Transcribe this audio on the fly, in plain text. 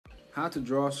How to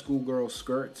draw schoolgirl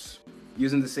skirts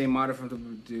using the same model from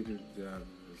the...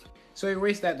 So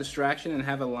erase that distraction and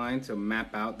have a line to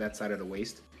map out that side of the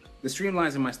waist. The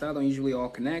streamlines in my style don't usually all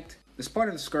connect. This part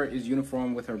of the skirt is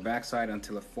uniform with her backside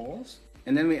until it falls.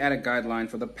 And then we add a guideline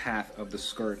for the path of the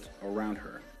skirt around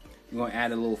her. We're going to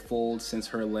add a little fold since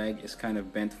her leg is kind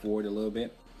of bent forward a little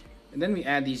bit. And then we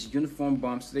add these uniform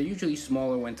bumps. They're usually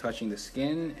smaller when touching the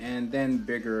skin and then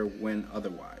bigger when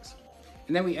otherwise.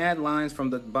 And then we add lines from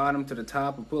the bottom to the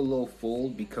top. We put a little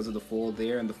fold because of the fold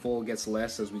there, and the fold gets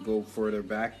less as we go further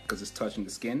back because it's touching the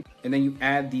skin. And then you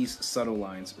add these subtle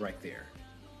lines right there.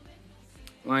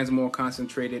 Lines more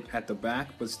concentrated at the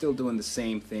back, but still doing the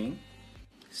same thing.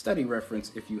 Study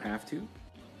reference if you have to.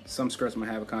 Some skirts might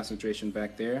have a concentration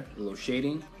back there, a little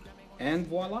shading, and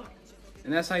voila.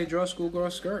 And that's how you draw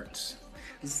schoolgirl skirts.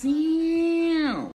 Zing!